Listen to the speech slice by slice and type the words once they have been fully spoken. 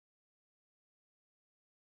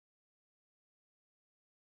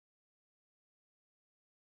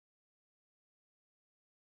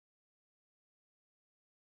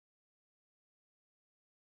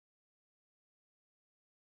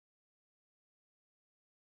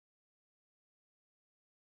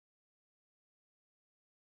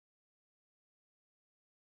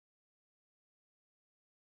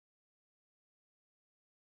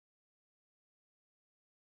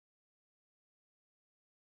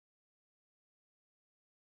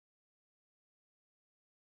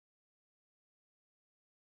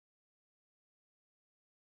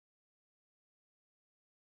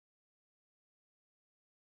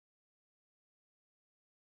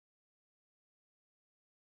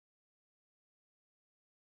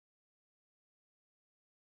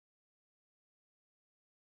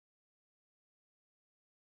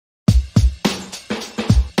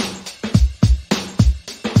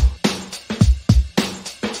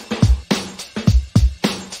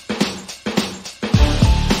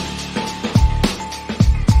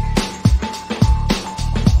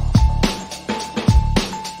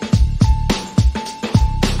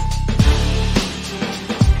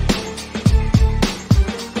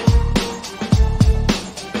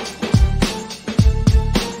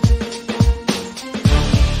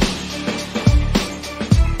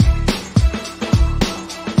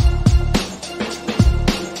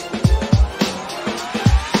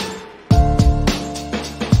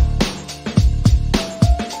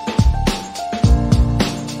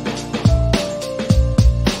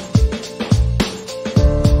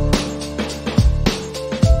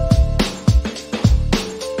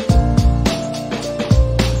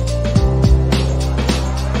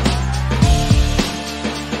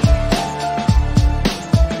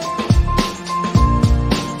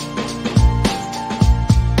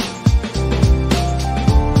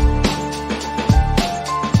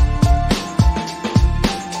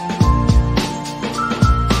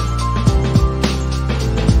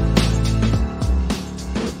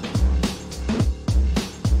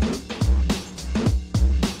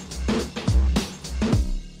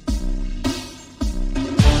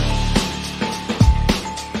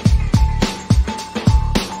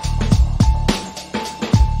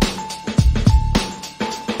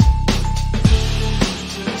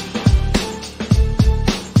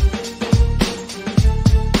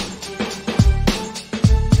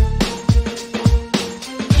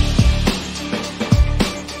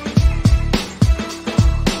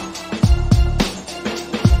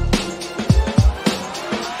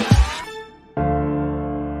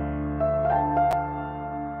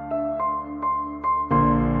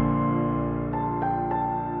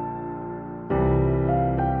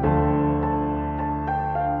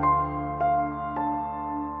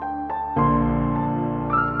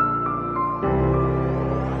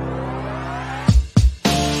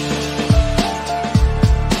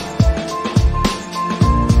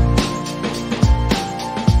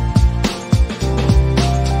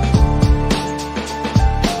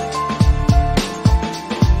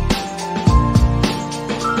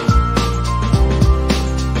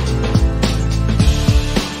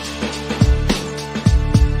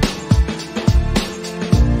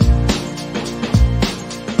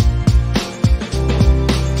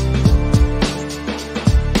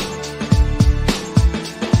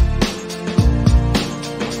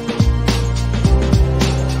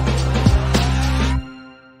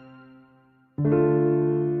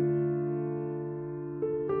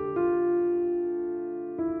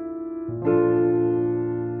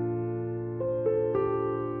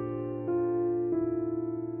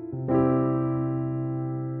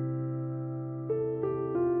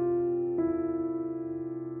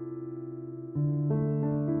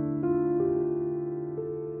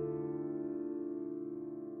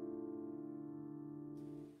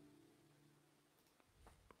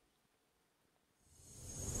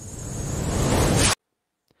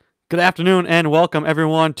Good afternoon and welcome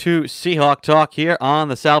everyone to Seahawk Talk here on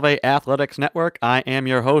the Salve Athletics Network. I am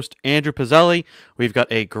your host, Andrew Pizzelli. We've got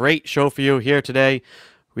a great show for you here today.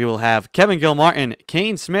 We will have Kevin Gilmartin,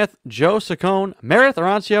 Cain Smith, Joe Saccone, Meredith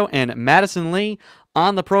Arancio, and Madison Lee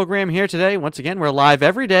on the program here today. Once again, we're live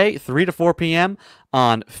every day, 3 to 4 p.m.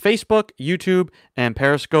 on Facebook, YouTube, and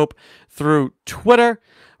Periscope through Twitter.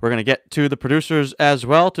 We're going to get to the producers as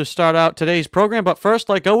well to start out today's program. But first,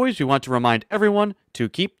 like always, we want to remind everyone to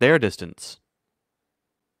keep their distance.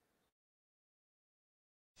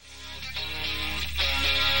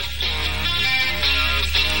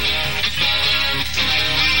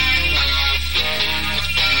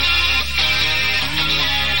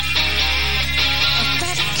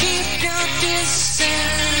 Better keep your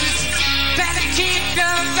distance. Better keep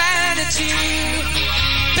your vanity.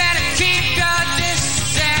 Better keep your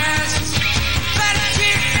distance. Better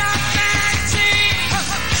keep your vanity.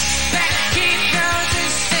 Better keep your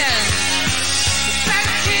distance.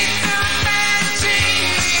 Better keep your vanity.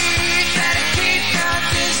 Better keep your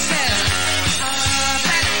distance.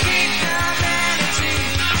 Better keep your vanity.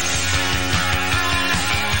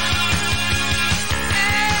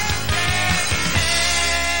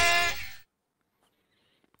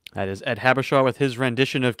 That is Ed Habershaw with his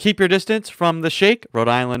rendition of Keep Your Distance from the Shake, Rhode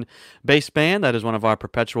Island-based band. That is one of our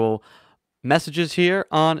perpetual messages here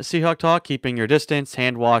on Seahawk Talk, keeping your distance,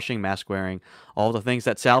 hand washing, mask wearing, all the things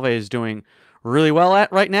that Salve is doing really well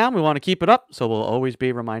at right now. We want to keep it up, so we'll always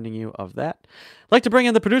be reminding you of that. I'd like to bring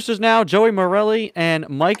in the producers now, Joey Morelli and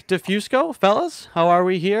Mike DeFusco. Fellas, how are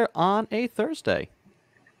we here on a Thursday?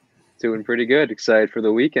 Doing pretty good. Excited for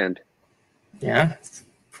the weekend. Yeah, it's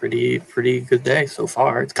pretty good day so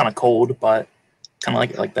far. It's kind of cold, but kind of like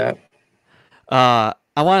it like that. I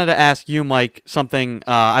wanted to ask you, Mike, something.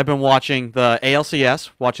 I've been watching the ALCS,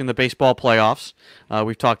 watching the baseball playoffs.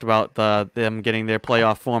 We've talked about them getting their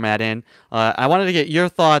playoff format in. I wanted to get your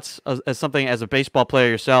thoughts as something as a baseball player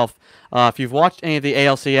yourself. If you've watched any of the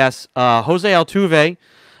ALCS, Jose Altuve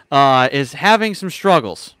is having some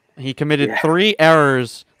struggles. He committed 3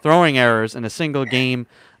 throwing errors in a single game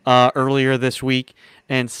earlier this week.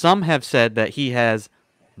 And some have said that he has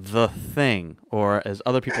the thing, or as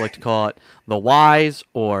other people like to call it, the wise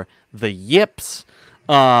or the yips.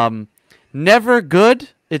 Never good,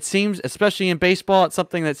 it seems, especially in baseball. It's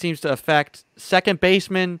something that seems to affect second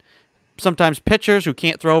basemen, sometimes pitchers who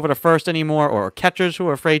can't throw over to first anymore, or catchers who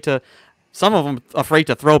are afraid to, some of them afraid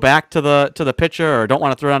to throw back to the pitcher or don't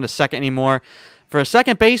want to throw down to second anymore. For a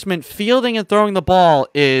second baseman, fielding and throwing the ball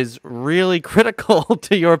is really critical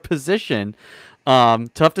to your position.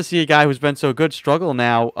 Tough to see a guy who's been so good struggle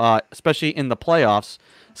now, especially in the playoffs.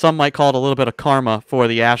 Some might call it a little bit of karma for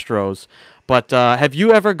the Astros. But have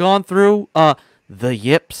you ever gone through the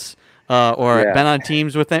yips or been on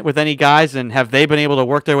teams with any guys, and have they been able to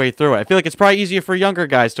work their way through it? I feel like it's probably easier for younger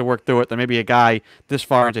guys to work through it than maybe a guy this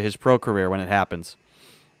far into his pro career when it happens.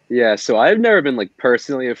 Yeah, so I've never been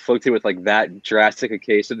personally afflicted with that drastic a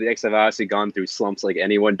case of the X. I've obviously gone through slumps like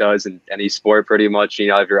anyone does in any sport pretty much.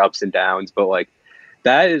 You have your ups and downs, but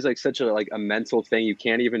that is such a mental thing. You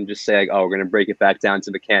can't even just say oh, we're gonna break it back down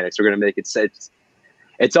to mechanics. We're gonna make it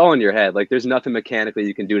it's all in your head. There's nothing mechanically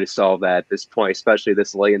you can do to solve that at this point, especially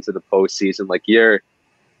this late into the postseason.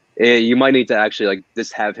 You might need to actually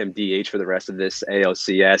just have him DH for the rest of this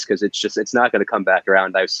ALCS, because it's not gonna come back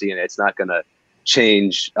around. I've seen it. It's not gonna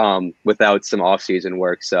change without some off-season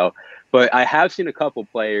work. So, but I have seen a couple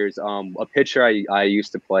players, a pitcher I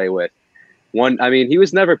used to play with. He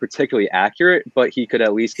was never particularly accurate, but he could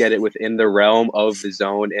at least get it within the realm of the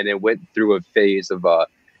zone, and it went through a phase of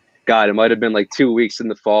it might have been 2 weeks in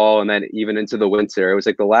the fall and then even into the winter. It was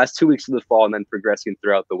the last 2 weeks of the fall and then progressing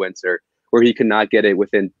throughout the winter, where he could not get it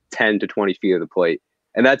within 10 to 20 feet of the plate.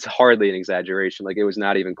 And that's hardly an exaggeration. It was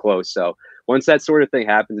not even close. So once that sort of thing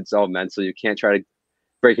happens, it's all mental. You can't try to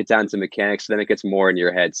break it down to mechanics. Then it gets more in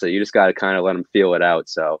your head. So you just got to kind of let them feel it out.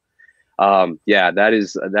 So, that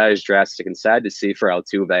is drastic and sad to see for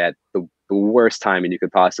Altuve at the worst timing you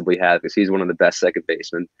could possibly have, because he's one of the best second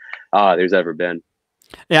basemen there's ever been.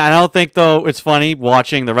 Yeah, and I don't think, though, it's funny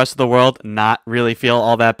watching the rest of the world not really feel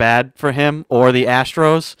all that bad for him or the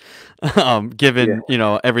Astros, given,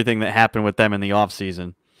 everything that happened with them in the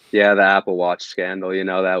offseason. Yeah, the Apple Watch scandal,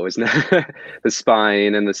 that was the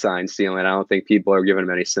spying and the sign stealing. I don't think people are giving him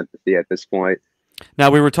any sympathy at this point.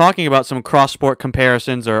 Now, we were talking about some cross-sport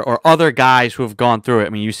comparisons or other guys who have gone through it. I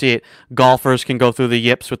mean, you see it. Golfers can go through the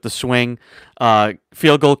yips with the swing.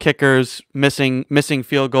 Field goal kickers missing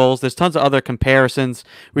field goals. There's tons of other comparisons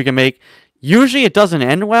we can make. Usually it doesn't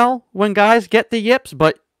end well when guys get the yips,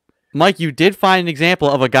 but Mike, you did find an example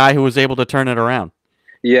of a guy who was able to turn it around.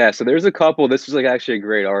 Yeah, so there's a couple. This was like actually a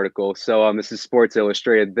great article. So this is Sports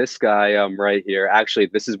Illustrated. This guy right here, actually,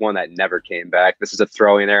 this is one that never came back. This is a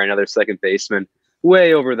throwing there, another second baseman,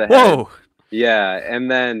 way over the head. Whoa. Yeah,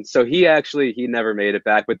 and then so he never made it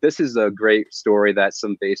back. But this is a great story that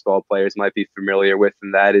some baseball players might be familiar with,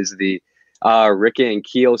 and that is the Ricky and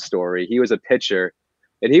Keel story. He was a pitcher,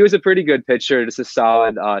 and he was a pretty good pitcher, just a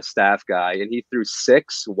solid staff guy, and he threw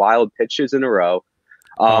 6 wild pitches in a row.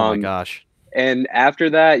 Oh my gosh. And after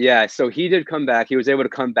that, yeah, so he did come back. He was able to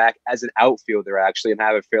come back as an outfielder actually and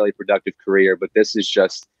have a fairly productive career. But this is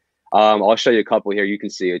just, I'll show you a couple here. You can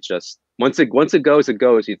see it just once it goes, it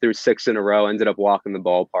goes. He threw 6 in a row, ended up walking the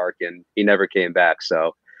ballpark, and he never came back.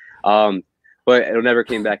 So, but it never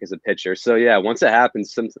came back as a pitcher. So yeah, once it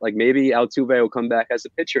happens, like maybe Altuve will come back as a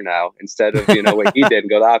pitcher now instead of what he did and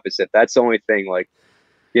go the opposite. That's the only thing. Like,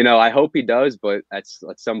 I hope he does, but at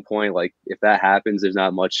some point, like if that happens, there's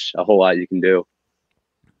not a whole lot you can do.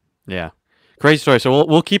 Yeah, crazy story. So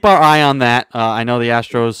we'll keep our eye on that. I know the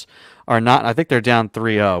Astros are not. I think they're down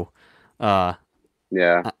 3-0.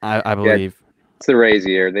 Yeah, I believe. Yeah, it's the Rays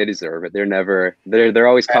year. They deserve it. They're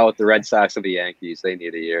always called the Red Sox of the Yankees. They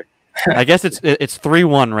need a year. I guess it's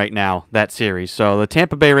 3-1 right now, that series. So the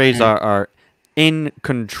Tampa Bay Rays are in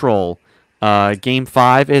control. Game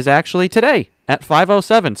 5 is actually today at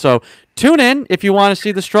 5:07. So tune in if you want to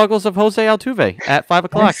see the struggles of Jose Altuve at 5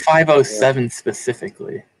 o'clock. 5:07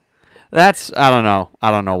 specifically. That's I don't know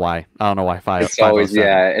why. I don't know why 5. It's always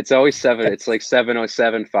it's always 7. It's like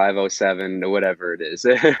 7:07, 5:07, whatever it is.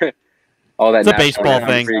 All that. It's a baseball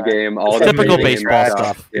thing. Pregame, all typical the baseball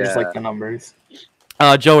stuff. Yeah. Just like the numbers.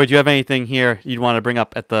 Joey, do you have anything here you'd want to bring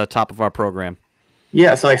up at the top of our program?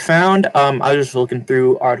 Yeah, so I found, I was just looking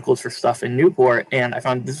through articles for stuff in Newport, and I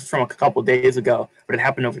found this is from a couple days ago, but it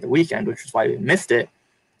happened over the weekend, which is why we missed it.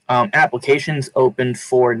 Applications opened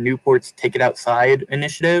for Newport's Take It Outside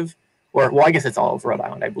initiative, I guess it's all of Rhode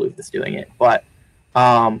Island, I believe, that's doing it. But,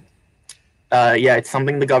 yeah, it's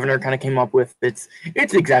something the governor kind of came up with. It's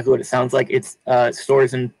exactly what it sounds like. It's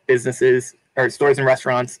stores and businesses, or stores and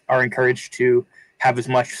restaurants are encouraged to have as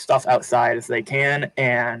much stuff outside as they can,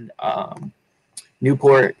 and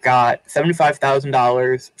Newport got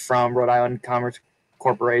 $75,000 from Rhode Island Commerce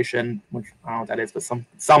Corporation, which I don't know what that is, but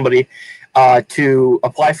somebody to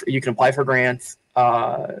apply for. You can apply for grants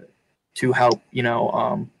to help,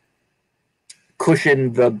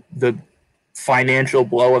 cushion the financial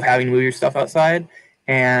blow of having to move your stuff outside.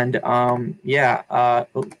 And let me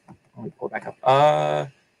pull it back up.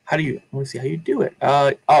 Let me see how you do it.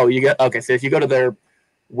 So if you go to their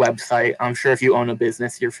website, I'm sure if you own a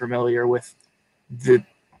business, you're familiar with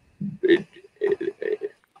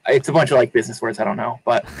it's a bunch of like business words I don't know,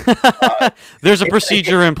 but there's a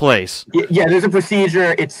procedure in place. Yeah, there's a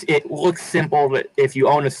procedure. It looks simple, but if you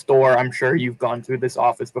own a store, I'm sure you've gone through this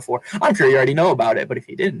office before. I'm sure you already know about it, but if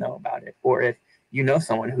you didn't know about it, or if you know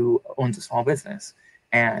someone who owns a small business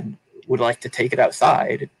and would like to take it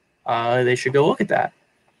outside, they should go look at that.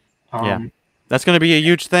 That's going to be a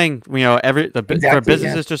huge thing. For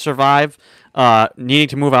businesses to survive, needing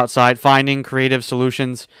to move outside, finding creative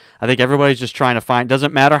solutions. I think everybody's just trying to find.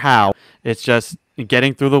 Doesn't matter how. It's just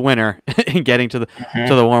getting through the winter and getting to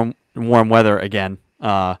the warm weather again.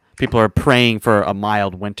 People are praying for a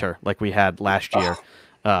mild winter like we had last year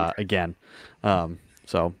again.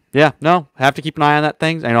 So yeah, have to keep an eye on that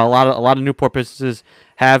thing. I know a lot of Newport businesses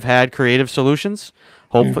have had creative solutions.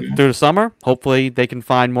 Hopefully through the summer, hopefully they can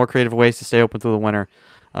find more creative ways to stay open through the winter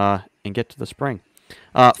and get to the spring.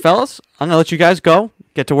 Fellas, I'm going to let you guys go.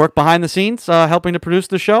 Get to work behind the scenes helping to produce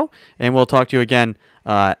the show, and we'll talk to you again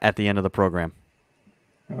at the end of the program.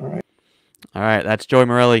 All right, that's Joey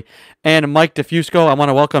Morelli and Mike DeFusco. I want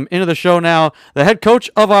to welcome into the show now the head coach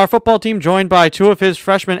of our football team, joined by 2 of his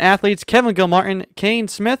freshman athletes, Kevin Gilmartin, Cain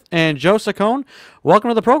Smith, and Joe Saccone. Welcome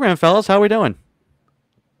to the program, fellas. How are we doing?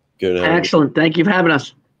 Good. Excellent. Thank you for having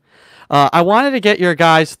us. I wanted to get your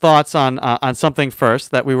guys' thoughts on something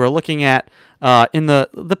first that we were looking at in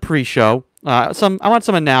the pre-show. I want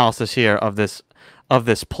some analysis here of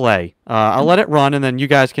this play. I'll let it run, and then you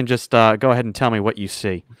guys can just go ahead and tell me what you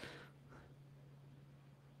see.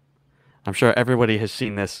 I'm sure everybody has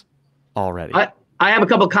seen this already. I have a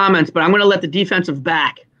couple comments, but I'm going to let the defensive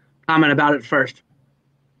back comment about it first.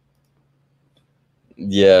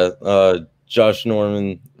 Yeah, Josh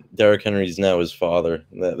Norman. Derrick Henry's now his father.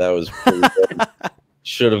 That was pretty good.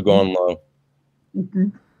 Should have gone low. Mm-hmm.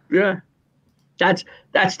 Yeah, that's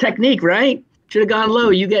technique, right? Should have gone low.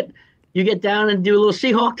 You get down and do a little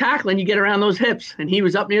Seahawk tackling. You get around those hips, and he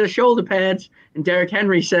was up near the shoulder pads. And Derrick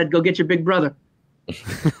Henry said, "Go get your big brother."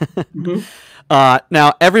 Mm-hmm.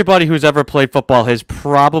 Now, everybody who's ever played football has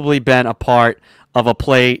probably been a part of a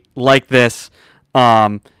play like this,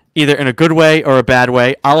 either in a good way or a bad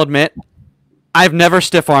way. I'll admit, I've never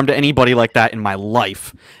stiff-armed anybody like that in my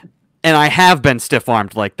life, and I have been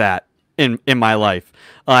stiff-armed like that in my life.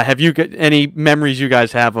 Have you got any memories you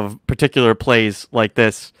guys have of particular plays like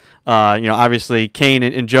this? Obviously Cain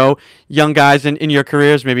and Joe, young guys in your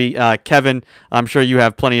careers. Maybe Kevin, I'm sure you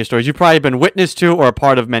have plenty of stories. You've probably been witness to or a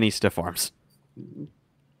part of many stiff arms.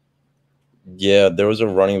 Yeah, there was a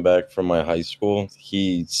running back from my high school.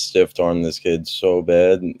 He stiff armed this kid so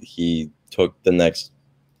bad, he took the next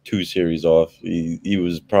 2 series off. He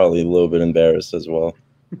was probably a little bit embarrassed as well.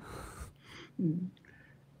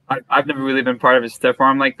 I've never really been part of a stiff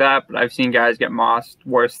arm like that, but I've seen guys get mossed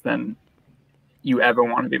worse than you ever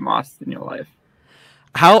want to be mossed in your life.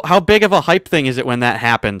 How big of a hype thing is it when that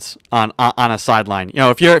happens on a sideline?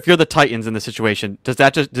 If you're the Titans in the situation, does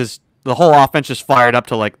the whole offense just fired up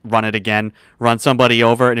to like run it again, run somebody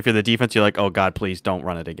over, and if you're the defense, you're like, oh God, please don't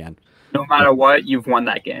run it again. No matter what, you've won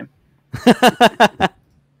that game.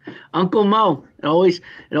 Uncle Mo, it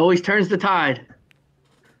always turns the tide.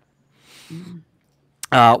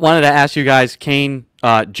 Wanted to ask you guys, Cain,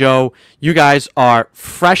 Joe, you guys are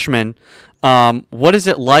freshmen. What is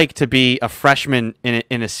it like to be a freshman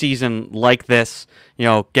in a season like this?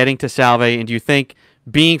 Getting to Salve, and do you think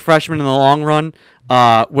being freshmen in the long run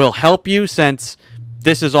will help you, since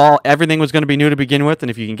this is everything was going to be new to begin with, and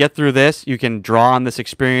if you can get through this, you can draw on this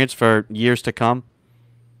experience for years to come?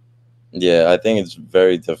 Yeah, I think it's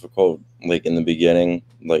very difficult, like in the beginning,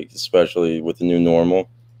 like especially with the new normal,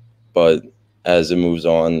 but as it moves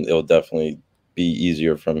on, it'll definitely be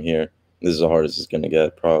easier from here. This is the hardest it's going to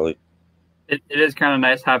get, probably. It is kind of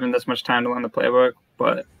nice having this much time to learn the playbook,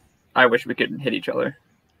 but I wish we could hit each other.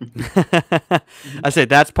 I say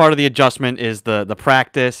that's part of the adjustment, is the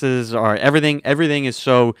practices, or everything is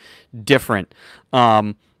so different.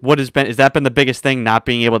 Has that been the biggest thing, not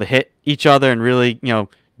being able to hit each other and really,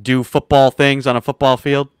 do football things on a football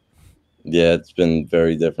field? Yeah, it's been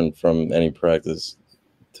very different from any practice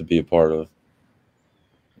to be a part of.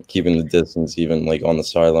 Keeping the distance, even like on the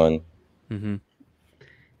sideline. Mm-hmm.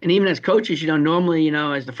 And even as coaches, normally,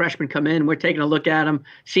 as the freshmen come in, we're taking a look at them,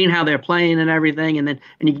 seeing how they're playing and everything, and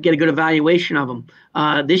you can get a good evaluation of them.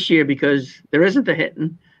 This year, because there isn't the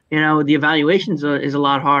hitting, the evaluations is a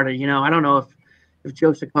lot harder. I don't know if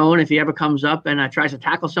Joe Saccone, if he ever comes up and tries to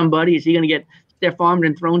tackle somebody, is he going to get stiff-armed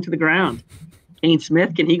and thrown to the ground? Cain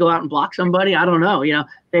Smith, can he go out and block somebody? I don't know.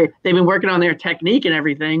 They've been working on their technique and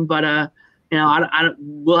everything, but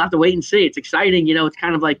we'll have to wait and see. It's exciting. It's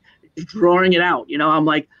kind of like drawing it out. I'm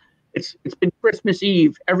like, it's been Christmas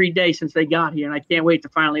Eve every day since they got here, and I can't wait to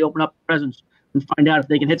finally open up the presents and find out if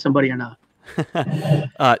they can hit somebody or not.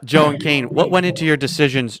 Joe and Cain, what went into your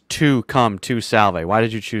decisions to come to Salve? Why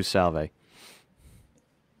did you choose Salve?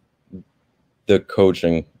 The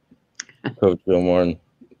coaching, Coach Gilmartin.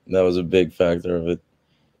 That was a big factor of it.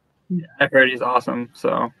 Yeah, I've heard he's awesome,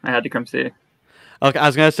 so I had to come see. Okay, I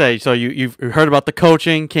was gonna say, so you've heard about the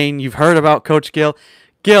coaching, Cain. You've heard about Coach Gil.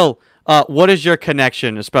 Gil, what is your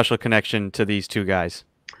connection, a special connection to these two guys?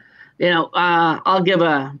 I'll give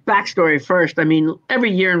a backstory first. I mean,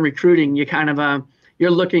 every year in recruiting, you kind of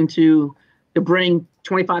you're looking to bring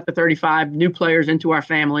 25 to 35 new players into our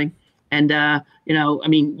family, and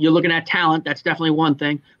you're looking at talent. That's definitely one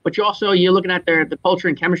thing, but you're looking at the culture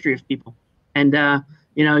and chemistry of people, and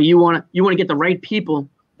you want to get the right people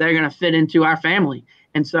that are going to fit into our family.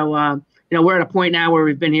 And so, we're at a point now where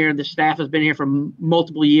we've been here. The staff has been here for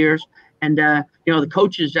multiple years, and the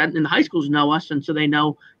coaches in the high schools know us, and so they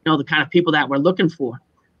know the kind of people that we're looking for.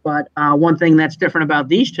 But one thing that's different about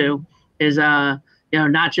these two is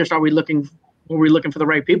not just are we looking for the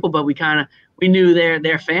right people, but we knew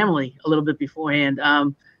their family a little bit beforehand.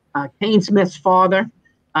 Cain Smith's father,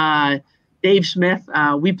 Dave Smith,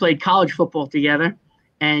 we played college football together,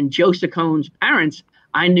 and Joe Saccone's parents,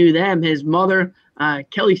 I knew them. His mother,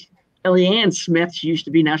 Kellyanne Smith,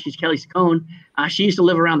 now she's Kelly Saccone. She used to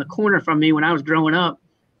live around the corner from me when I was growing up.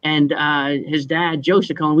 And his dad, Joe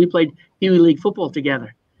Saccone, we played Pee Wee League football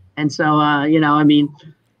together. And so,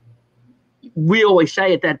 we always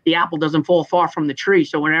say it, that the apple doesn't fall far from the tree.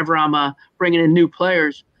 So whenever I'm bringing in new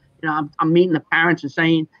players, I'm meeting the parents and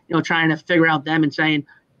saying, trying to figure out them and saying,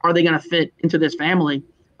 are they going to fit into this family?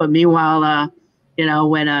 But meanwhile,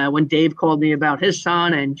 when Dave called me about his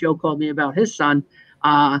son and Joe called me about his son,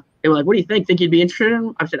 they were like, what do you think? Think you'd be interested in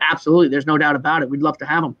him? I said, absolutely. There's no doubt about it. We'd love to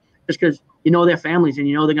have them, just because their families and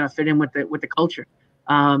they're going to fit in with the culture.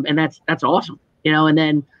 And that's awesome. And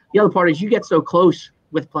then the other part is you get so close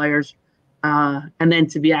with players, and then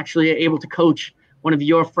to be actually able to coach one of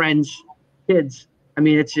your friends' kids. I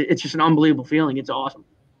mean, it's just an unbelievable feeling. It's awesome.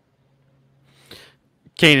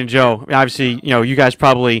 Cain and Joe, obviously, you guys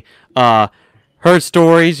probably heard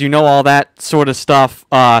stories, all that sort of stuff.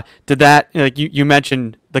 Did that, like you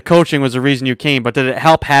mentioned, the coaching was the reason you came, but did it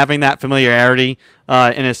help having that familiarity,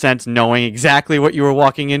 in a sense, knowing exactly what you were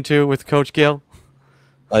walking into with Coach Gill?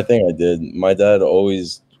 I think I did. My dad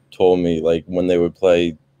always told me, like, when they would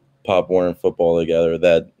play Pop Warner football together,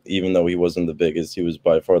 that even though he wasn't the biggest, he was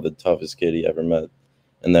by far the toughest kid he ever met,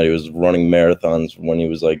 and that he was running marathons when he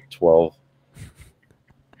was like 12.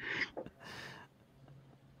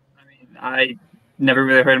 I never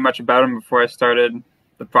really heard much about him before I started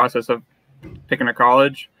the process of picking a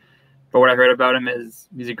college. But what I heard about him is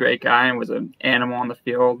he's a great guy and was an animal on the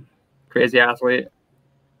field, crazy athlete.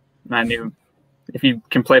 And I knew if you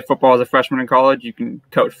can play football as a freshman in college, you can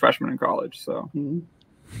coach freshmen in college. So,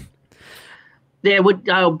 yeah,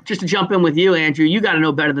 just to jump in with you, Andrew, you got to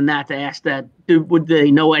know better than that to ask that. Would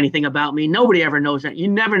they know anything about me? Nobody ever knows that. You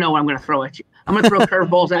never know what I'm going to throw at you. I'm going to throw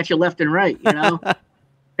curveballs at you left and right,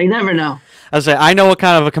 They never know. I know what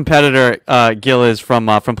kind of a competitor Gil is from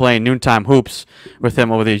playing noontime hoops with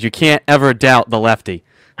him over the years. You can't ever doubt the lefty.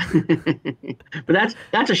 But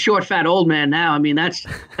that's a short, fat old man now. I mean, that's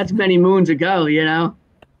many moons ago,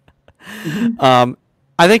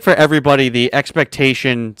 I think for everybody, the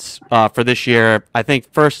expectations for this year, I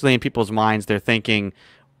think firstly in people's minds, they're thinking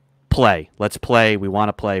play. Let's play. We want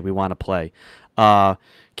to play. We want to play.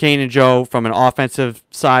 Cain and Joe, from an offensive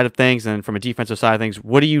side of things and from a defensive side of things,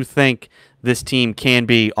 what do you think this team can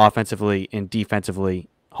be offensively and defensively,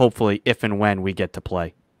 hopefully, if and when we get to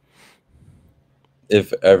play?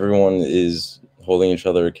 If everyone is holding each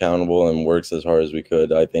other accountable and works as hard as we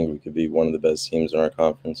could, I think we could be one of the best teams in our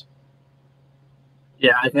conference.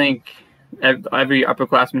 Yeah, I think every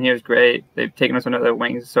upperclassman here is great. They've taken us under their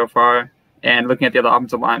wings so far. And looking at the other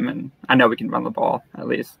offensive linemen, I know we can run the ball, at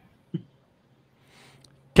least.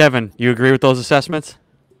 Kevin, you agree with those assessments?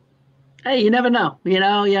 Hey, you never know.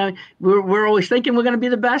 We're always thinking we're going to be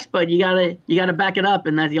the best, but you gotta back it up,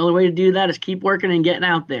 and that's the only way to do that is keep working and getting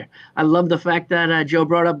out there. I love the fact that Joe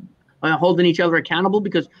brought up holding each other accountable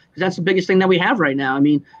because that's the biggest thing that we have right now. I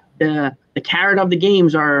mean, the carrot of the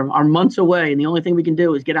games are months away, and the only thing we can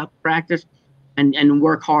do is get out to practice and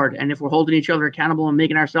work hard. And if we're holding each other accountable and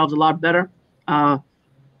making ourselves a lot better,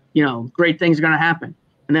 great things are going to happen.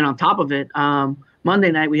 And then on top of it,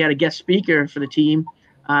 Monday night we had a guest speaker for the team.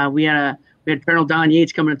 We had Colonel Don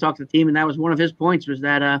Yates coming to talk to the team, and that was one of his points was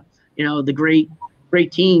that the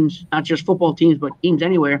great teams, not just football teams but teams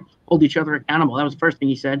anywhere, hold each other accountable. That was the first thing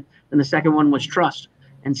he said. And the second one was trust.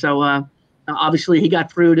 And so obviously he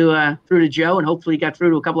got through to Joe, and hopefully he got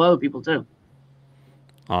through to a couple other people too.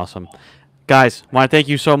 Awesome. Guys, I want to thank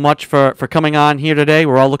you so much for coming on here today.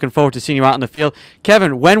 We're all looking forward to seeing you out in the field.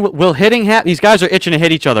 Kevin, when will hitting happen? These guys are itching to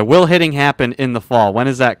hit each other. Will hitting happen in the fall? When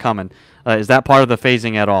is that coming? Is that part of the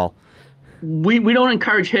phasing at all? We don't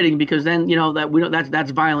encourage hitting because then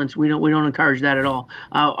that's violence. We don't encourage that at all.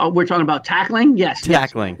 We're talking about tackling. Yes,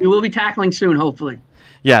 tackling. We will be tackling soon, hopefully.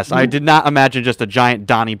 Yes, I did not imagine just a giant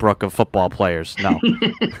Donnybrook of football players. No.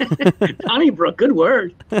 Donnybrook, good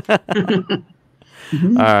word.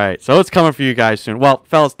 All right, so it's coming for you guys soon. Well,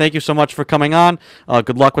 fellas, thank you so much for coming on.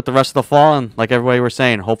 Good luck with the rest of the fall, and like everybody was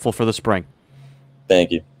saying, hopeful for the spring.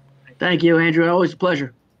 Thank you. Thank you, Andrew. Always a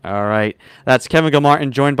pleasure. All right, that's Kevin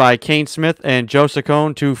Gilmartin, joined by Cain Smith and Joe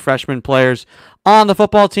Saccone, two freshman players on the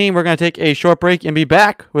football team. We're going to take a short break and be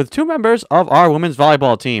back with two members of our women's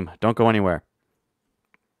volleyball team. Don't go anywhere.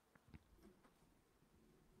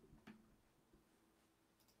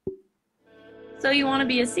 So you want to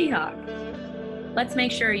be a Seahawk? Let's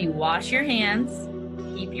make sure you wash your hands,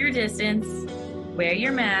 keep your distance, wear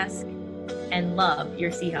your mask, and love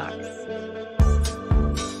your Seahawks.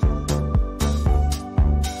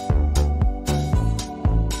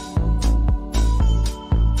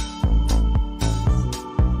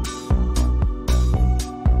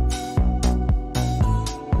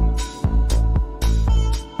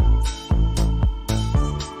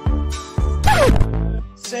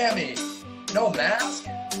 Sammy, no mask?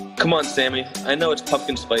 Come on, Sammy. I know it's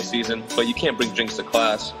pumpkin spice season, but you can't bring drinks to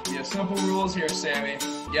class. Yeah, simple rules here, Sammy.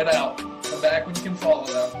 Get out. Come back when you can follow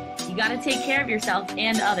them. You gotta take care of yourself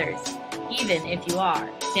and others, even if you are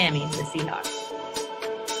Sammy the Seahawk.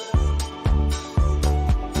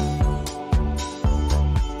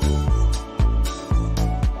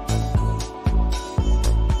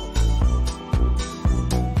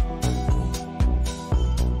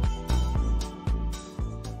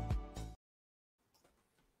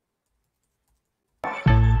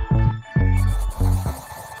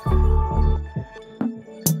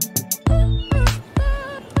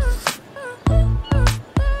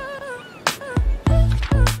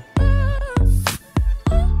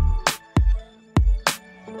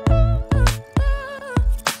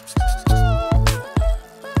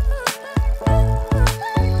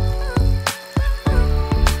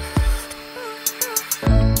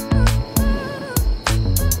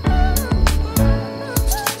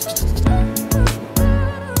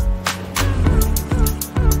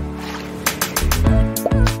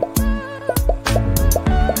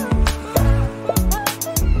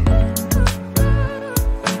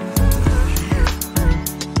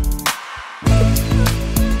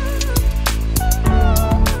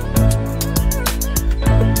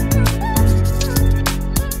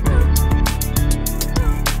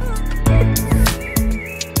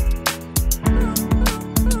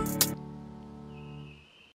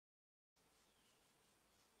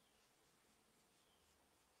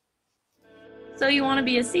 you want to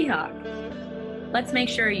be a Seahawk. Let's make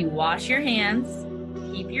sure you wash your hands,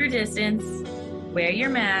 keep your distance, wear your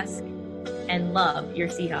mask, and love your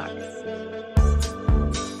Seahawks.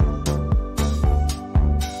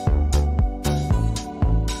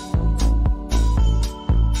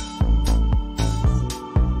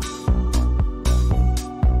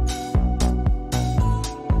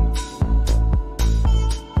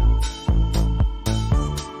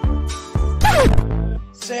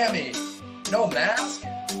 Sammy, no mask?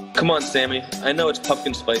 Come on, Sammy. I know it's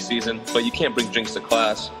pumpkin spice season, but you can't bring drinks to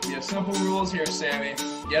class. We have simple rules here, Sammy.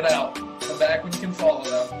 Get out. Come back when you can follow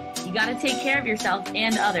them. You gotta take care of yourself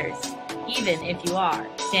and others, even if you are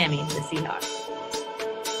Sammy the Seahawk.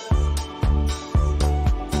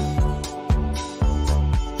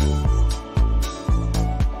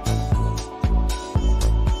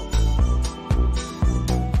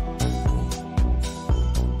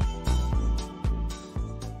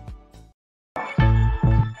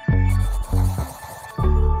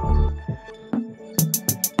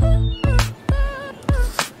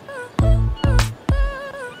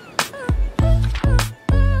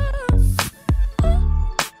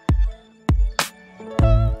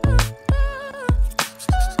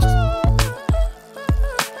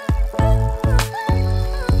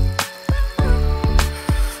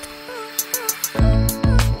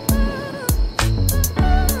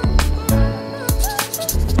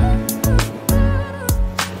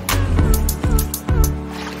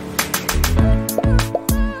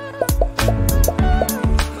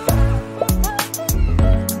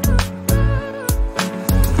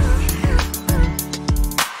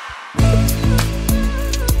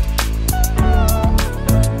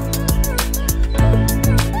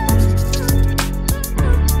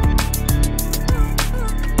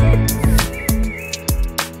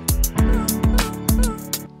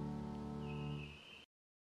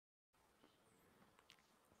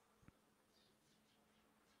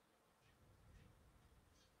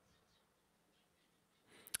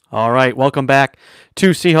 All right, welcome back to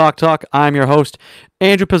Seahawk Talk. I'm your host,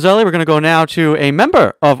 Andrew Pizzelli. We're going to go now to a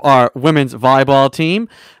member of our women's volleyball team,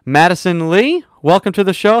 Madison Lee. Welcome to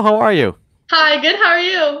the show. How are you? Hi, good. How are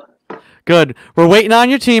you? Good. We're waiting on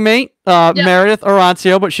your teammate, Meredith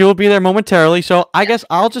Arancio, but she will be there momentarily. So I guess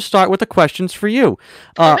I'll just start with the questions for you.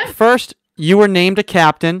 Okay. First, you were named a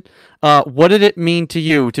captain. What did it mean to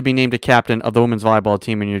you to be named a captain of the women's volleyball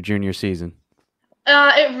team in your junior season?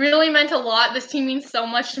 It really meant a lot. This team means so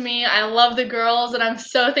much to me. I love the girls, and I'm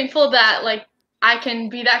so thankful that I can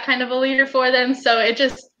be that kind of a leader for them. So it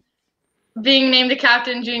just being named a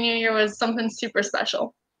captain junior year was something super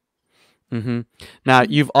special. Mm-hmm. Now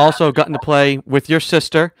you've also gotten to play with your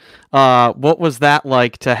sister. What was that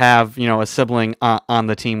like to have a sibling on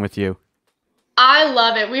the team with you? I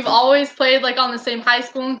love it. We've always played on the same high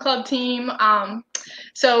school and club team.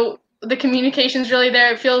 So the communication's really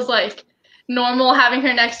there. It feels like normal having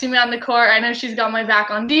her next to me on the court. I know she's got my back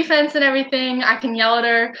on defense and everything. I can yell at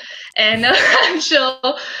her, and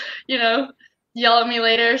she'll, yell at me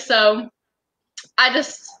later. So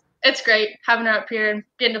it's great having her up here and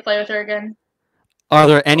getting to play with her again. Are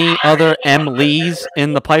there any other M. Lees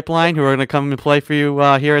in the pipeline who are going to come and play for you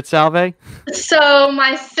here at Salve? So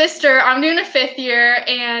my sister, I'm doing a 5th year,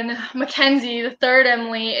 and Mackenzie, the 3rd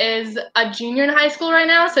Emily, is a junior in high school right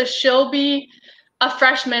now. So she'll be a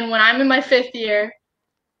freshman when I'm in my 5th year,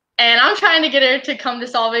 and I'm trying to get her to come to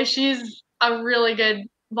Salve. She's a really good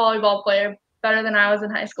volleyball player, better than I was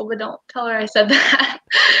in high school, but don't tell her I said that.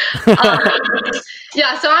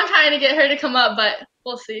 Yeah, so I'm trying to get her to come up, but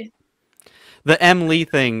we'll see. The M. Lee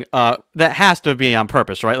thing, that has to be on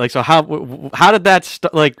purpose, right? So how did that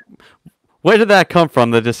where did that come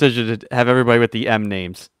from, the decision to have everybody with the M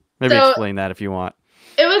names? Maybe explain that if you want.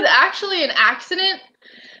 It was actually an accident.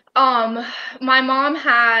 My mom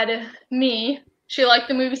had me. She liked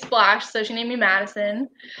the movie Splash, so she named me Madison.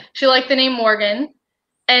 She liked the name Morgan.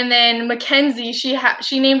 And then Mackenzie,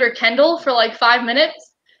 she named her Kendall for 5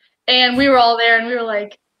 minutes. And we were all there, and we were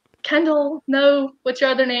like, Kendall, no, what's your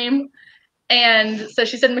other name? And so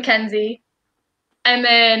she said Mackenzie. And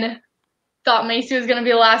then thought Macy was going to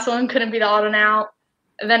be the last one, couldn't be the odd one out.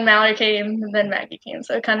 And then Mallory came, and then Maggie came.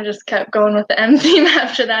 So it kind of just kept going with the M theme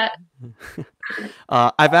after that.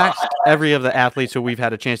 I've asked every of the athletes who we've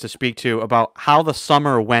had a chance to speak to about how the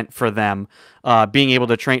summer went for them, being able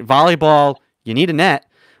to train. Volleyball, you need a net.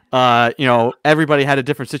 Everybody had a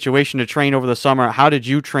different situation to train over the summer. How did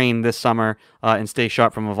you train this summer and stay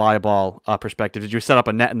sharp from a volleyball perspective? Did you set up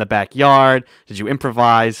a net in the backyard? Did you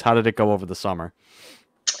improvise? How did it go over the summer?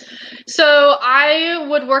 So I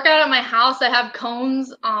would work out at my house. I have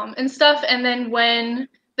cones and stuff. And then when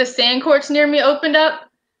the sand courts near me opened up,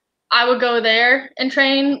 I would go there and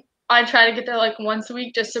train. I try to get there like once a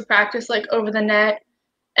week just to practice like over the net.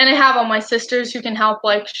 And I have all my sisters who can help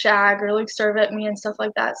like shag or like serve at me and stuff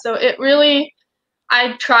like that. So it really,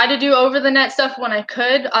 I try to do over the net stuff when I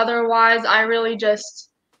could. Otherwise, I really just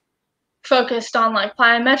focused on like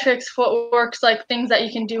plyometrics, footworks, like things that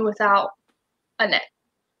you can do without a net.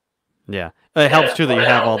 Yeah, it helps too that you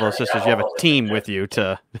have all those sisters. You have a team with you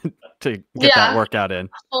to get that workout in.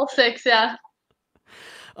 All 6, yeah.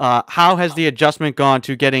 How has the adjustment gone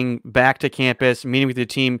to getting back to campus, meeting with your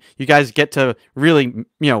team? You guys get to really,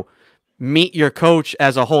 meet your coach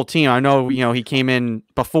as a whole team. I know, he came in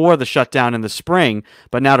before the shutdown in the spring,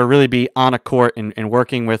 but now to really be on a court and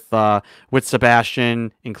working with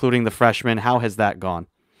Sebastian, including the freshmen, how has that gone?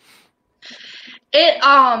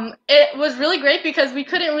 It was really great because we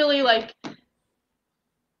couldn't really like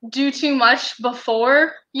do too much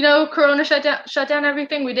before, Corona shut down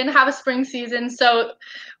everything. We didn't have a spring season, so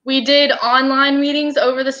we did online meetings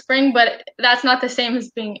over the spring, but that's not the same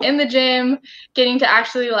as being in the gym, getting to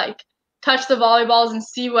actually like touch the volleyballs and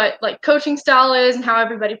see what like coaching style is and how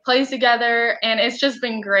everybody plays together. And it's just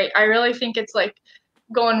been great. I really think it's like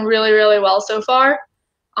going really, really well so far.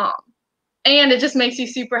 And it just makes you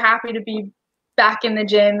super happy to be back in the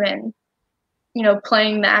gym and,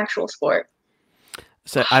 playing the actual sport.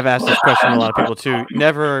 So I've asked this question to a lot of people too.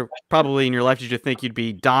 Never probably in your life did you think you'd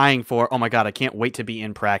be dying for, oh my God, I can't wait to be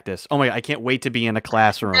in practice. Oh my God, I can't wait to be in a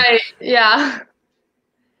classroom. Right, yeah.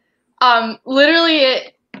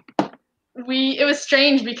 Literally it was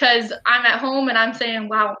strange because I'm at home and I'm saying,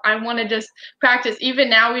 wow, I want to just practice. Even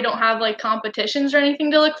now we don't have like competitions or anything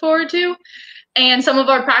to look forward to. And some of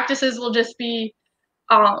our practices will just be,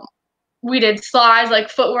 we did slides, like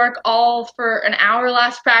footwork, all for an hour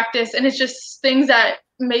last practice. And it's just things that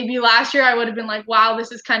maybe last year I would have been like, wow,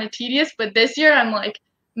 this is kind of tedious. But this year I'm like,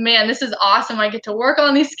 man, this is awesome. I get to work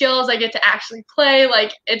on these skills. I get to actually play.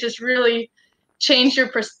 Like, it just really changed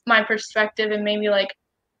my perspective and made me like,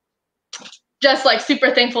 just like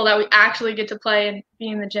super thankful that we actually get to play and be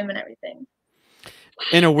in the gym and everything.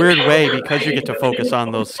 In a weird way, because you get to focus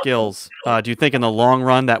on those skills, do you think in the long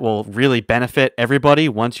run that will really benefit everybody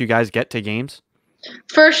once you guys get to games?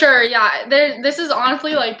 For sure, yeah. This is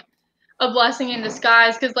honestly like a blessing in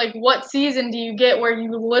disguise because, like, what season do you get where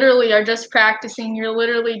you literally are just practicing? You're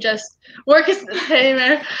literally just working. Hey,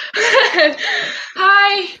 man.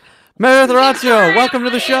 Hi. Meredith Arancio, welcome to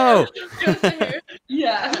the show.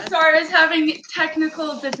 Yeah, sorry, I was having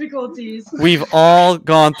technical difficulties. We've all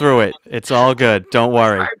gone through it. It's all good. Don't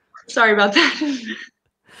worry. Sorry about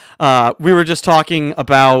that. We were just talking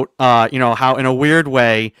about, how in a weird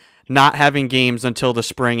way, not having games until the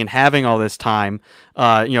spring and having all this time,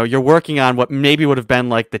 you're working on what maybe would have been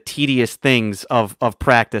like the tedious things of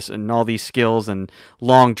practice and all these skills and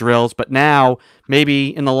long drills. But now,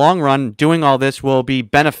 maybe in the long run, doing all this will be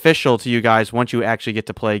beneficial to you guys once you actually get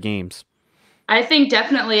to play games. I think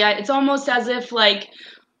definitely. It's almost as if like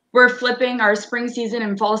we're flipping our spring season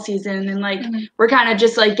and fall season, and like we're kind of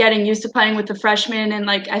just like getting used to playing with the freshmen. And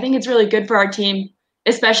like I think it's really good for our team,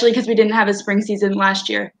 especially because we didn't have a spring season last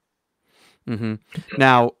year. Mm-hmm.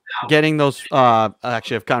 Now, getting those,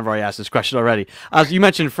 actually, I've kind of already asked this question already. As you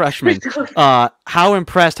mentioned freshmen, how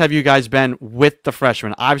impressed have you guys been with the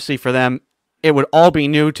freshmen? Obviously, for them, it would all be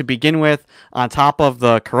new to begin with, on top of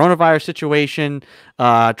the coronavirus situation,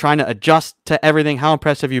 trying to adjust to everything. How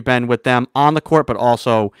impressed have you been with them on the court, but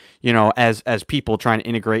also, as people trying to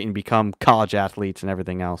integrate and become college athletes and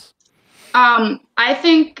everything else? I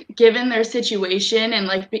think given their situation and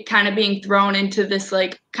like kind of being thrown into this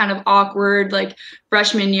like kind of awkward like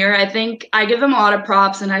freshman year, I think I give them a lot of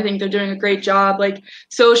props and I think they're doing a great job. Like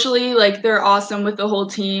socially, like they're awesome with the whole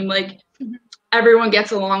team. Like everyone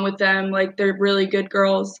gets along with them. Like they're really good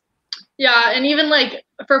girls. Yeah, and even like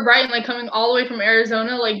for Brighton, like coming all the way from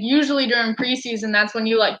Arizona, like usually during preseason, that's when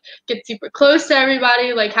you like get super close to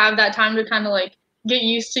everybody, like have that time to kind of like get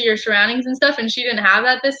used to your surroundings and stuff. And she didn't have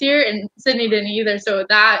that this year, and Sydney didn't either. So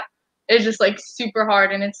that is just like super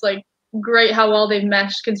hard, and it's like great how well they've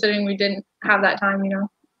meshed considering we didn't have that time,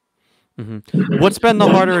 Mm-hmm. What's been the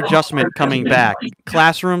harder adjustment coming back?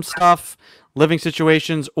 Classroom stuff, living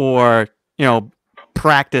situations, or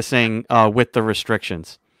practicing with the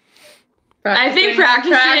restrictions? I think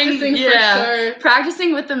practicing sure.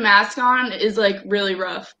 Practicing with the mask on is like really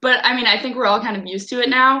rough. But I mean, I think we're all kind of used to it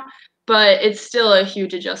now, but it's still a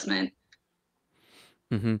huge adjustment.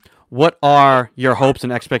 Mm-hmm. What are your hopes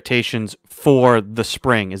and expectations for the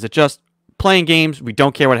spring? Is it just playing games? We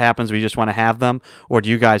don't care what happens. We just want to have them. Or do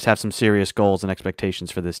you guys have some serious goals and expectations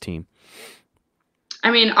for this team? I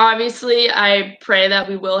mean, obviously, I pray that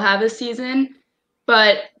we will have a season,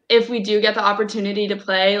 but if we do get the opportunity to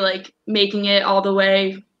play, like making it all the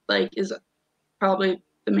way, like is probably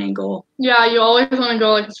the main goal. Yeah, you always want to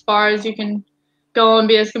go like as far as you can go and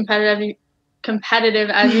be as competitive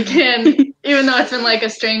as you can. Even though it's been like a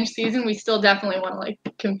strange season, we still definitely want to like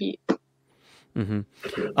compete. Mm-hmm.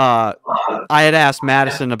 I had asked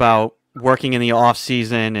Madison about working in the off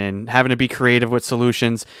season and having to be creative with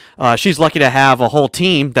solutions. She's lucky to have a whole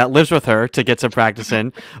team that lives with her to get some practice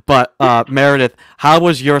in. But Meredith, how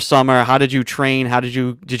was your summer? How did you train? Did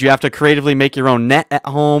you have to creatively make your own net at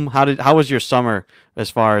home? How was your summer as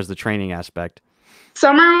far as the training aspect?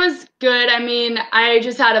 Summer was good. I mean, I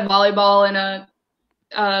just had a volleyball and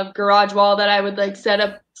a garage wall that I would like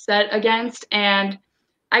set against, and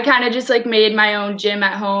I kind of just like made my own gym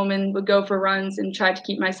at home and would go for runs and try to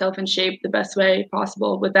keep myself in shape the best way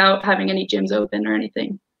possible without having any gyms open or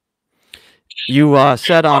anything. You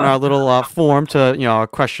said on our little form to, a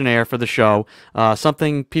questionnaire for the show,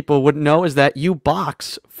 something people wouldn't know is that you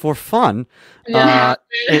box for fun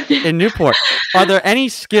in Newport. Are there any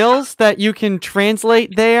skills that you can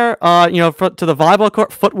translate there, to the volleyball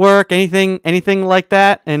court, footwork, anything like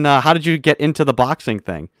that? And how did you get into the boxing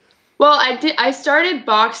thing? Well, I started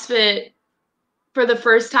box fit for the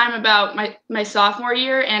first time about my sophomore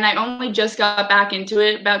year, and I only just got back into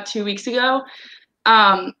it about 2 weeks ago.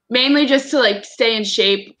 Mainly just to like stay in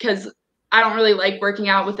shape because I don't really like working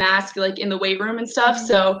out with mask like in the weight room and stuff.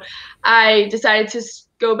 So I decided to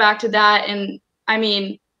go back to that. And I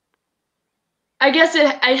mean, I guess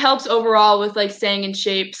it helps overall with like staying in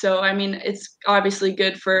shape. So I mean, it's obviously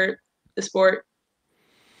good for the sport.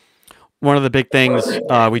 One of the big things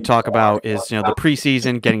we talk about is, the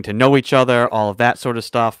preseason, getting to know each other, all of that sort of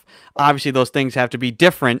stuff. Obviously, those things have to be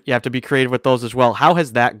different. You have to be creative with those as well. How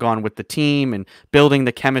has that gone with the team and building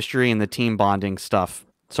the chemistry and the team bonding stuff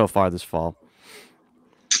so far this fall?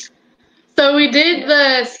 So we did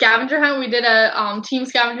the scavenger hunt. We did a team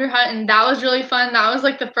scavenger hunt, and that was really fun. That was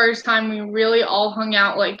like the first time we really all hung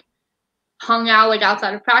out like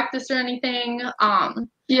outside of practice or anything.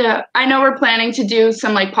 Yeah, I know we're planning to do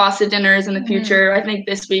some like pasta dinners in the future. I think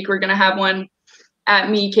this week we're gonna have one at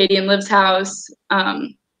me, Katie, and Liv's house,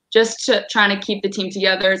 just to trying to keep the team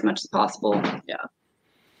together as much as possible. Yeah.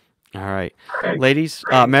 All right, ladies.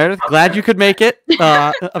 Meredith, glad you could make it.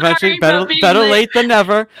 Eventually, better late than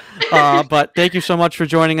never. But thank you so much for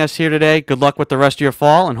joining us here today. Good luck with the rest of your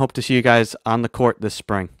fall, and hope to see you guys on the court this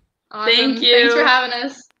spring. Awesome. Thank you. Thanks for having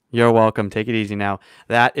us. You're welcome. Take it easy now.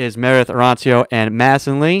 That is Meredith, Arancio, and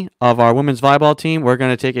Madison Lee of our women's volleyball team. We're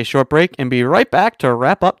going to take a short break and be right back to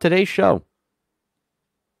wrap up today's show.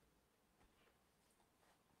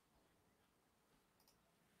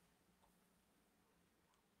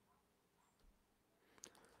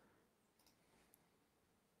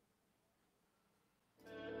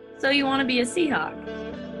 So you want to be a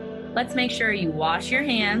Seahawk? Let's make sure you wash your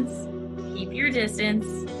hands, keep your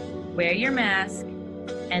distance, wear your mask,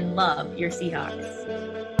 and love your Seahawks.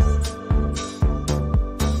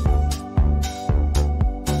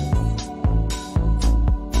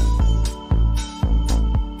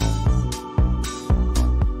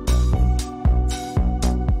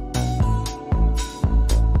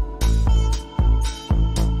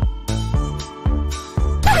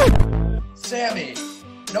 Sammy,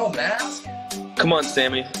 no mask? Come on,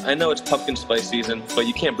 Sammy. I know it's pumpkin spice season, but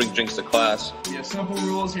you can't bring drinks to class. Yeah, simple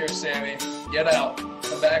rules here, Sammy. Get out.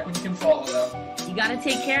 Come back when you can follow them. You gotta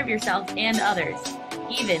take care of yourself and others,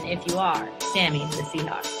 even if you are Sammy the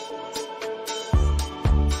Seahawk.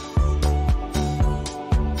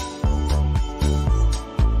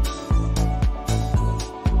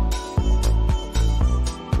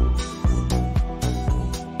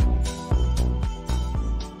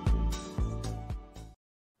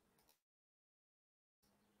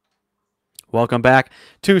 Welcome back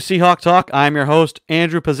to Seahawk Talk. I'm your host,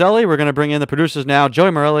 Andrew Pizzelli. We're going to bring in the producers now,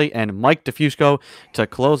 Joey Morelli and Mike DeFusco, to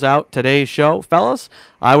close out today's show. Fellas,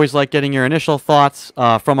 I always like getting your initial thoughts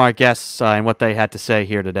from our guests and what they had to say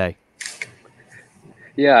here today.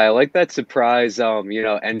 Yeah, I like that surprise,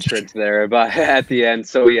 entrance there, but at the end.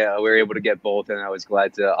 So yeah, we were able to get both, and I was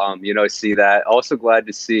glad to, see that. Also glad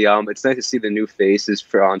to see, it's nice to see the new faces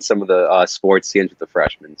on some of the sports teams with the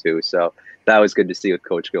freshmen too. So that was good to see with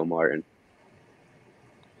Coach Gilmartin.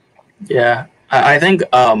 Yeah, I think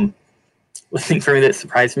the thing for me that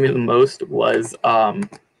surprised me the most was I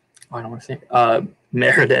don't want to say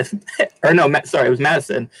Meredith, or no, sorry, it was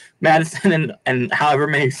Madison. Madison and however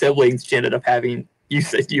many siblings she ended up having. You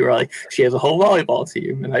said you were like, she has a whole volleyball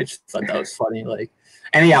team, and I just thought that was funny. Like,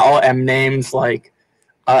 and yeah, all M names. Like,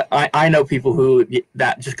 I know people who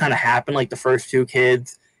that just kind of happened. Like the first two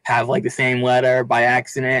kids have like the same letter by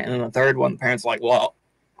accident, and then the third one, the parents are like, well,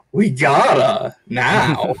 We gotta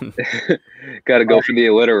now. Gotta go for the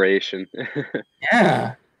alliteration.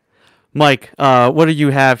 Yeah. Mike, what do you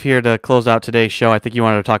have here to close out today's show? I think you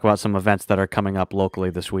wanted to talk about some events that are coming up locally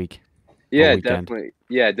this week. Yeah, weekend. definitely.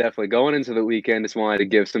 Yeah, definitely. Going into the weekend, just wanted to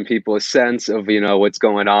give some people a sense of, what's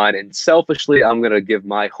going on. And selfishly, I'm gonna give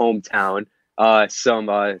my hometown some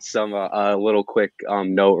little quick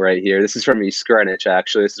note right here. This is from East Greenwich,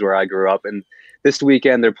 actually. This is where I grew up. And this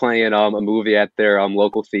weekend they're playing a movie at their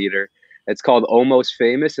local theater. It's called Almost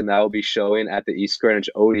Famous, and that will be showing at the East Greenwich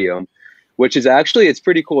Odeum, which is actually, it's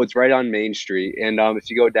pretty cool. It's right on Main Street. And if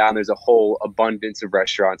you go down, there's a whole abundance of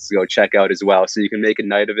restaurants to go check out as well. So you can make a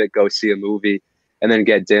night of it, go see a movie, and then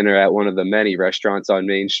get dinner at one of the many restaurants on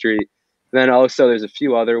Main Street. Then also there's a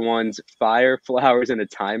few other ones, Fire, Flowers, and a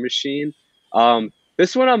Time Machine.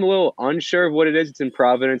 This one I'm a little unsure of what it is. It's in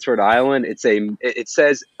Providence, Rhode Island. It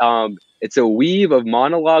says it's a weave of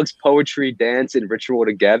monologues, poetry, dance, and ritual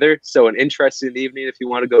together. So an interesting evening if you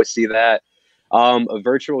want to go see that. A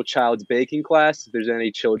virtual child's baking class, if there's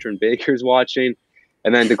any children bakers watching.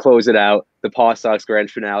 And then to close it out, the Paw Sox grand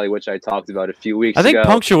finale, which I talked about a few weeks ago. I think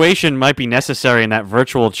punctuation might be necessary in that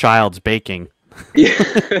virtual child's baking.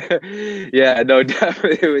 Yeah, no,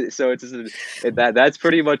 definitely. So it's just that's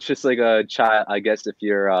pretty much just like a child, I guess, if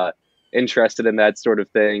you're interested in that sort of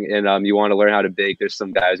thing and you want to learn how to bake, there's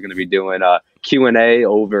some guys going to be doing Q&A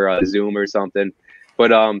over Zoom or something.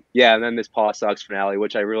 But yeah, and then this Paw Sox finale,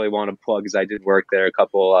 which I really want to plug because I did work there a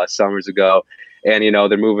couple summers ago, and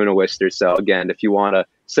they're moving to Worcester. So again, if you want to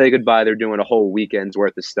say goodbye, they're doing a whole weekend's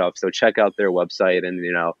worth of stuff. So check out their website, and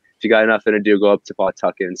if you got nothing to do, go up to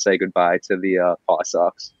Pawtucket and say goodbye to the Paw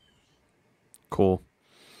Sox. Cool.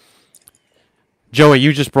 Joey,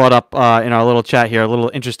 you just brought up in our little chat here a little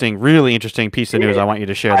interesting, really interesting piece of news. I want you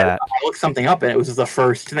to share that. I looked something up, and it was the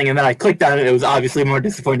first thing, and then I clicked on it. It was obviously more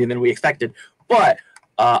disappointing than we expected. But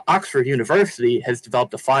Oxford University has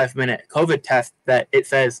developed a 5-minute COVID test that it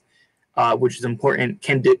says, which is important,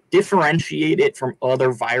 can differentiate it from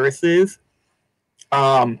other viruses.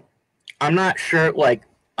 I'm not sure,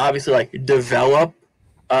 obviously, develop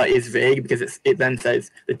is vague because it then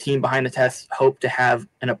says the team behind the test hope to have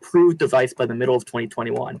an approved device by the middle of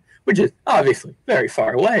 2021, which is obviously very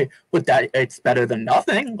far away, but that it's better than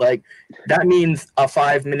nothing. That means a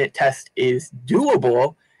 5-minute test is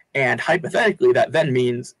doable. And hypothetically, that then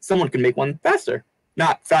means someone can make one faster.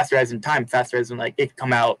 Not faster as in time, faster as in it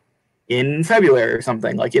come out in February or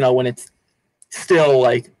something. When it's still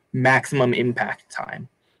maximum impact time.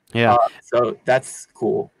 Yeah. So that's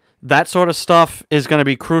cool. That sort of stuff is going to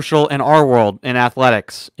be crucial in our world in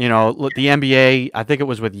athletics. The NBA, I think it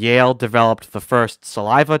was with Yale, developed the first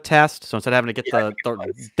saliva test. So instead of having to get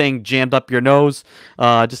the thing jammed up your nose,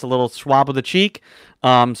 just a little swab of the cheek.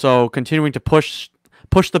 So continuing to push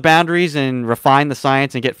the boundaries and refine the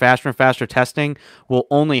science and get faster and faster testing will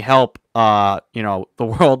only help, the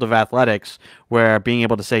world of athletics, where being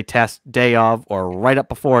able to say test day of or right up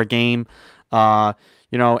before a game,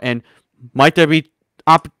 and might there be,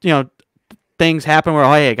 things happen where,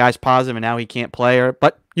 hey, a guy's positive and now he can't play,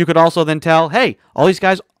 but you could also then tell, hey, all these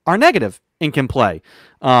guys are negative and can play.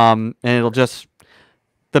 And it'll just,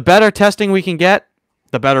 the better testing we can get,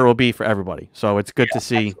 the better it will be for everybody. So it's good to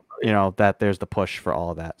see, that there's the push for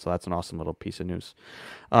all of that. So that's an awesome little piece of news.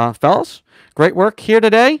 Fellas, great work here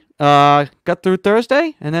today. Got through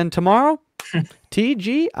Thursday, and then tomorrow,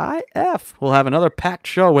 TGIF. We'll have another packed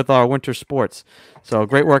show with our winter sports. So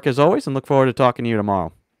great work as always, and look forward to talking to you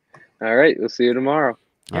tomorrow. All right, we'll see you tomorrow.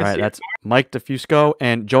 All right, that's Mike DeFusco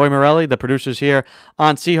and Joey Morelli, the producers here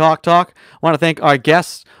on Seahawk Talk. I want to thank our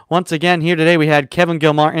guests once again here today. We had Kevin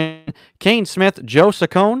Gilmartin, Cain Smith, Joe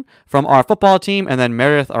Saccone from our football team, and then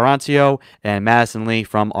Meredith Arancio and Madison Lee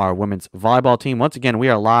from our women's volleyball team. Once again, we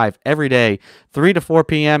are live every day, 3 to 4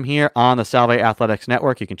 p.m. here on the Salve Athletics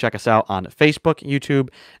Network. You can check us out on Facebook, YouTube,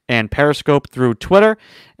 and Periscope through Twitter.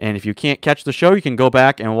 And if you can't catch the show, you can go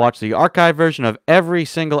back and watch the archive version of every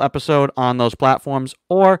single episode on those platforms,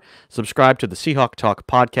 or subscribe to the Seahawk Talk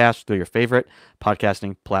podcast through your favorite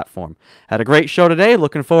podcasting platform. Had a great show today.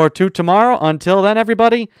 Looking forward to tomorrow. Until then,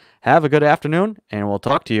 everybody, have a good afternoon, and we'll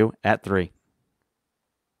talk to you at 3.